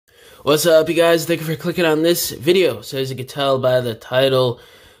What's up, you guys? Thank you for clicking on this video. So as you can tell by the title,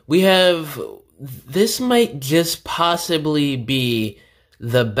 this might just possibly be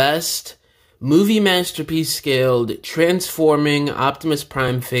the best movie masterpiece scaled transforming Optimus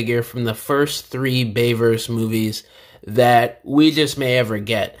Prime figure from the first three Bayverse movies that we just may ever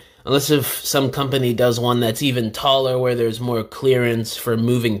get. Unless if some company does one that's even taller where there's more clearance for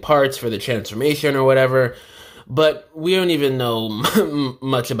moving parts for the transformation or whatever. But we don't even know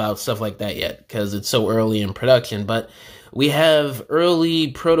much about stuff like that yet because it's so early in production. But we have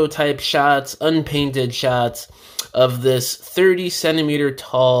early prototype shots, unpainted shots of this 30 centimeter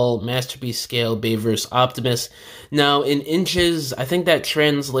tall masterpiece scale Bayverse Optimus. Now in inches, I think that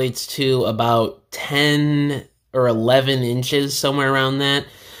translates to about 10 or 11 inches, somewhere around that.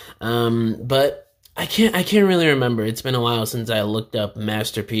 But I can't really remember. It's been a while since I looked up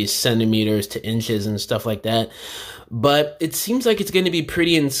masterpiece centimeters to inches and stuff like that. But it seems like it's going to be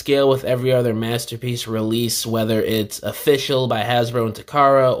pretty in scale with every other masterpiece release, whether it's official by Hasbro and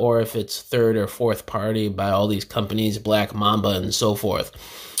Takara, or if it's third or fourth party by all these companies, Black Mamba and so forth.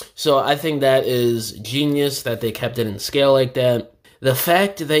 So I think that is genius that they kept it in scale like that. The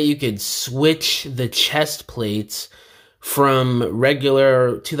fact that you could switch the chest plates from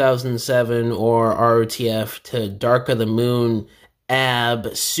regular 2007 or ROTF to Dark of the Moon AB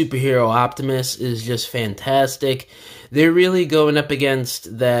Superhero Optimus is just fantastic. They're really going up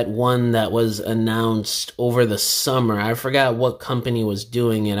against that one that was announced over the summer. I forgot what company was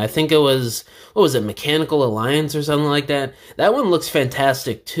doing it. I think it was, what was it, Mechanical Alliance or something like that? That one looks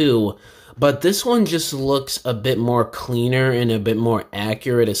fantastic too. But this one just looks a bit more cleaner and a bit more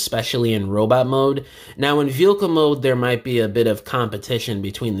accurate, especially in robot mode. Now, in vehicle mode, there might be a bit of competition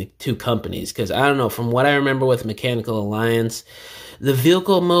between the two companies, because I don't know, from what I remember with Mechanical Alliance, the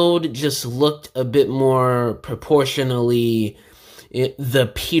vehicle mode just looked a bit more proportionally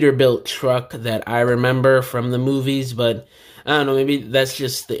the Peterbilt truck that I remember from the movies, but I don't know, maybe that's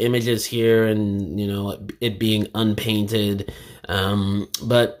just the images here and, you know, it being unpainted.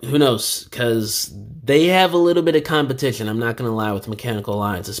 But who knows, because they have a little bit of competition, I'm not going to lie, with Mechanical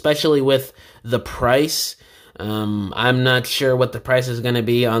Alliance, especially with the price. I'm not sure what the price is going to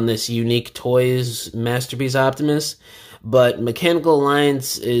be on this Unique Toys Masterpiece Optimus, but Mechanical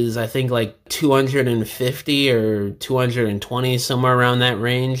Alliance is, I think, like 250 or 220, somewhere around that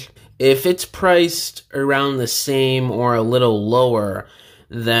range. If it's priced around the same or a little lower,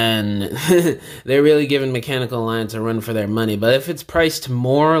 then they're really giving Mechanical Alliance a run for their money. But if it's priced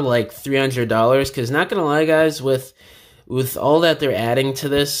more, like $300, because not gonna lie, guys, with all that they're adding to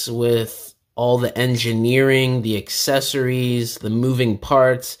this, with all the engineering, the accessories, the moving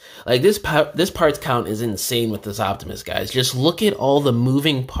parts, like this parts count is insane with this Optimus, guys. Just look at all the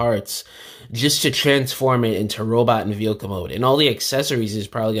moving parts just to transform it into robot and vehicle mode. And all the accessories he's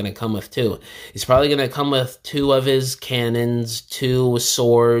probably going to come with too. He's probably going to come with 2 of his cannons, 2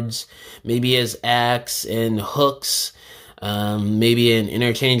 swords, maybe his axe and hooks, maybe an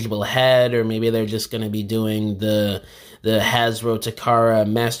interchangeable head, or maybe they're just going to be doing the Hasbro Takara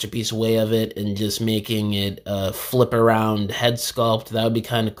masterpiece way of it and just making it a flip around head sculpt. That would be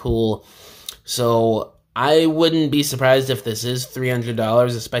kind of cool. So I wouldn't be surprised if this is $300,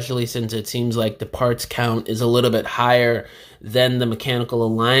 especially since it seems like the parts count is a little bit higher than the Mechanical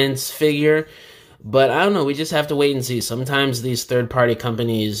Alliance figure. But I don't know, we just have to wait and see. Sometimes these third-party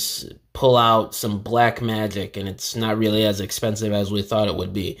companies pull out some black magic and it's not really as expensive as we thought it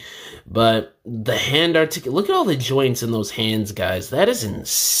would be. But the hand look at all the joints in those hands, guys. That is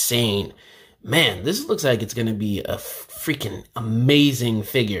insane. Man, this looks like it's going to be a freaking amazing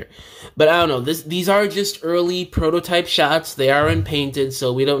figure. But I don't know, these are just early prototype shots. They are unpainted,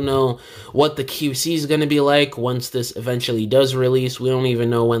 so we don't know what the QC is going to be like once this eventually does release. We don't even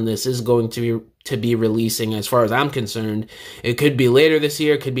know when this is going to be releasing, as far as I'm concerned. It could be later this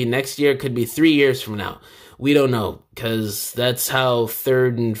year, it could be next year, it could be 3 years from now. We don't know, because that's how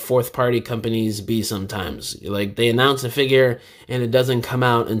third and fourth party companies be sometimes. Like, they announce a figure and it doesn't come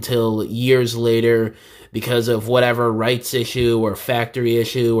out until years later because of whatever rights issue or factory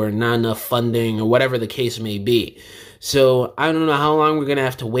issue or not enough funding or whatever the case may be. So I don't know how long we're going to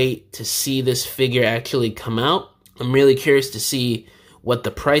have to wait to see this figure actually come out. I'm really curious to see what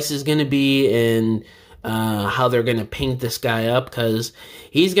the price is going to be and how they're going to paint this guy up, because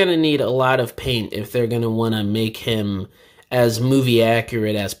he's going to need a lot of paint if they're going to want to make him as movie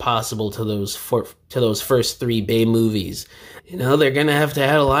accurate as possible to those first 3 Bay movies. You know, they're going to have to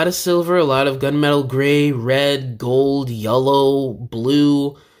add a lot of silver, a lot of gunmetal gray, red, gold, yellow,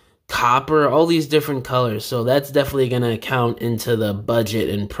 blue, copper, all these different colors. So that's definitely going to count into the budget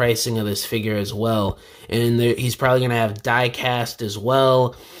and pricing of this figure as well. And he's probably going to have die cast as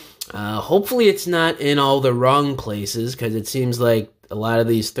well. Hopefully it's not in all the wrong places, because it seems like a lot of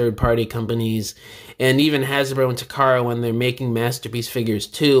these third-party companies, and even Hasbro and Takara, when they're making Masterpiece figures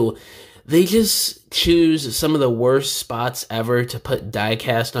too, they just choose some of the worst spots ever to put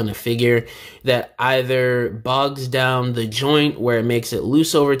die-cast on a figure that either bogs down the joint where it makes it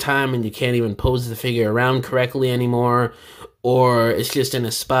loose over time and you can't even pose the figure around correctly anymore, or it's just in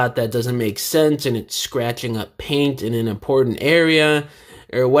a spot that doesn't make sense and it's scratching up paint in an important area,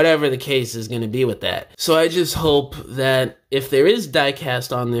 or whatever the case is going to be with that. So I just hope that if there is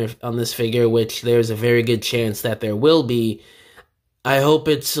die-cast on this figure, which there's a very good chance that there will be, I hope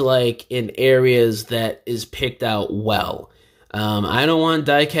it's like in areas that is picked out well. I don't want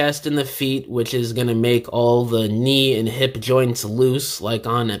die-cast in the feet, which is going to make all the knee and hip joints loose, like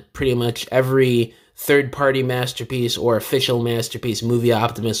on pretty much every third-party Masterpiece or official Masterpiece movie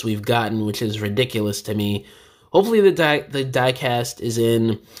Optimus we've gotten, which is ridiculous to me. Hopefully the die-cast is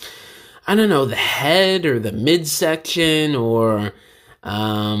in, I don't know, the head or the midsection, or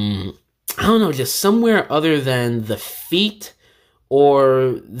I don't know, just somewhere other than the feet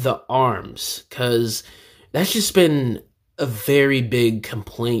or the arms, because that's just been a very big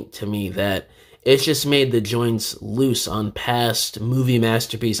complaint to me, that it's just made the joints loose on past movie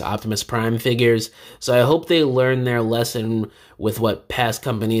Masterpiece Optimus Prime figures. So I hope they learn their lesson with what past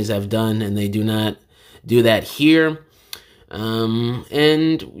companies have done and they do not do that here.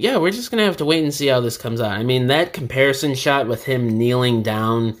 And yeah, we're just gonna have to wait and see how this comes out. I mean, that comparison shot with him kneeling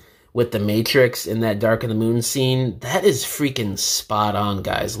down with the Matrix in that Dark of the Moon scene, that is freaking spot on,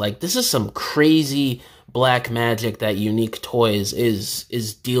 guys. Like, this is some crazy black magic that Unique Toys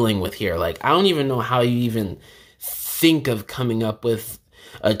is dealing with here. Like, I don't even know how you even think of coming up with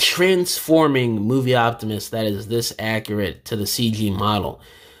a transforming movie Optimus that is this accurate to the CG model.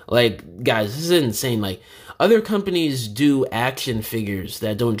 Like, guys, this is insane. Like, other companies do action figures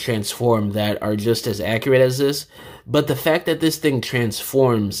that don't transform that are just as accurate as this, but the fact that this thing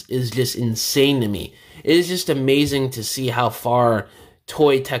transforms is just insane to me. It is just amazing to see how far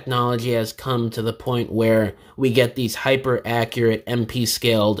toy technology has come to the point where we get these hyper-accurate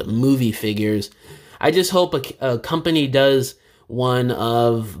MP-scaled movie figures. I just hope a company does one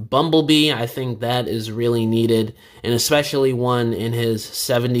of Bumblebee. I think that is really needed, and especially one in his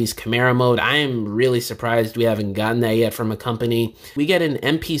 70s Chimera mode. I am really surprised we haven't gotten that yet from a company. We get an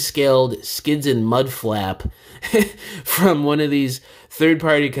MP-scaled Skids and Mud Flap from one of these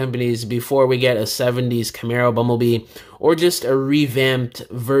third-party companies before we get a 70s Chimera Bumblebee, or just a revamped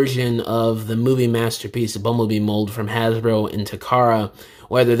version of the movie Masterpiece Bumblebee mold from Hasbro and Takara,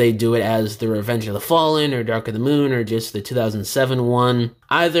 whether they do it as the Revenge of the Fallen or Dark of the Moon or just the 2007 one.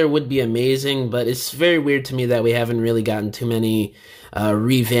 Either would be amazing, but it's very weird to me that we haven't really gotten too many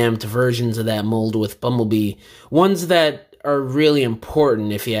revamped versions of that mold with Bumblebee. Ones that are really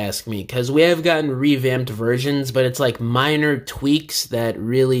important, if you ask me, because we have gotten revamped versions, but it's like minor tweaks that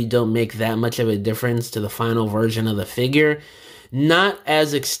really don't make that much of a difference to the final version of the figure. Not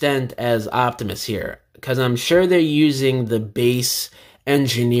as extent as Optimus here, because I'm sure they're using the base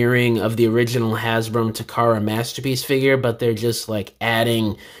engineering of the original Hasbro and Takara Masterpiece figure, but they're just like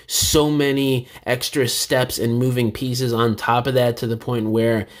adding so many extra steps and moving pieces on top of that to the point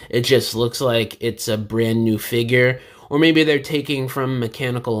where it just looks like it's a brand new figure. Or maybe they're taking from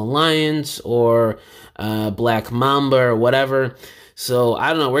Mechanical Alliance or Black Mamba or whatever. So,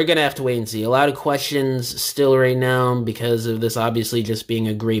 I don't know. We're going to have to wait and see. A lot of questions still right now because of this obviously just being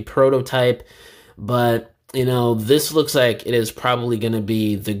a great prototype. But, you know, this looks like it is probably going to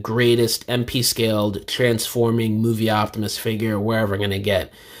be the greatest MP-scaled transforming movie Optimus figure we're ever going to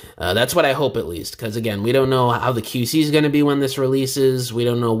get. That's what I hope, at least, because, again, we don't know how the QC is going to be when this releases. We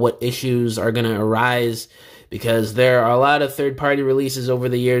don't know what issues are going to arise, because there are a lot of third-party releases over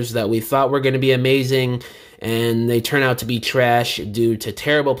the years that we thought were going to be amazing, and they turn out to be trash due to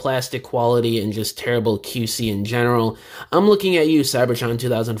terrible plastic quality and just terrible QC in general. I'm looking at you, Cybertron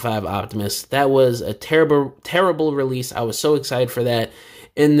 2005 Optimus. That was a terrible release. I was so excited for that.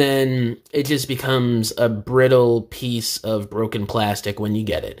 And then it just becomes a brittle piece of broken plastic when you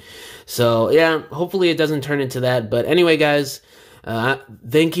get it. So, yeah, hopefully it doesn't turn into that. But anyway, guys,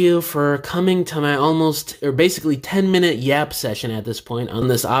 thank you for coming to my basically 10-minute yap session at this point on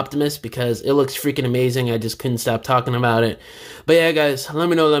this Optimus, because it looks freaking amazing. I just couldn't stop talking about it. But yeah, guys, let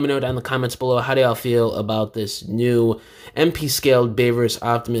me know down in the comments below. How do y'all feel about this new MP-scaled Bayverse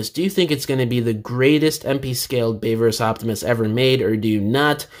Optimus? Do you think it's going to be the greatest MP-scaled Bayverse Optimus ever made, or do you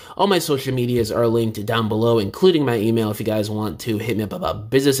not? All my social medias are linked down below, including my email if you guys want to hit me up about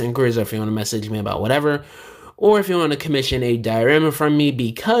business inquiries, or if you want to message me about whatever. or if you want to commission a diorama from me,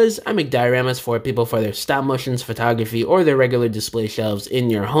 because I make dioramas for people for their stop motions, photography, or their regular display shelves in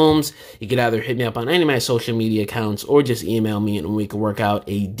your homes. You can either hit me up on any of my social media accounts or just email me and we can work out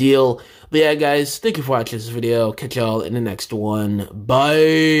a deal. But yeah, guys, thank you for watching this video. Catch y'all in the next one.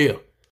 Bye!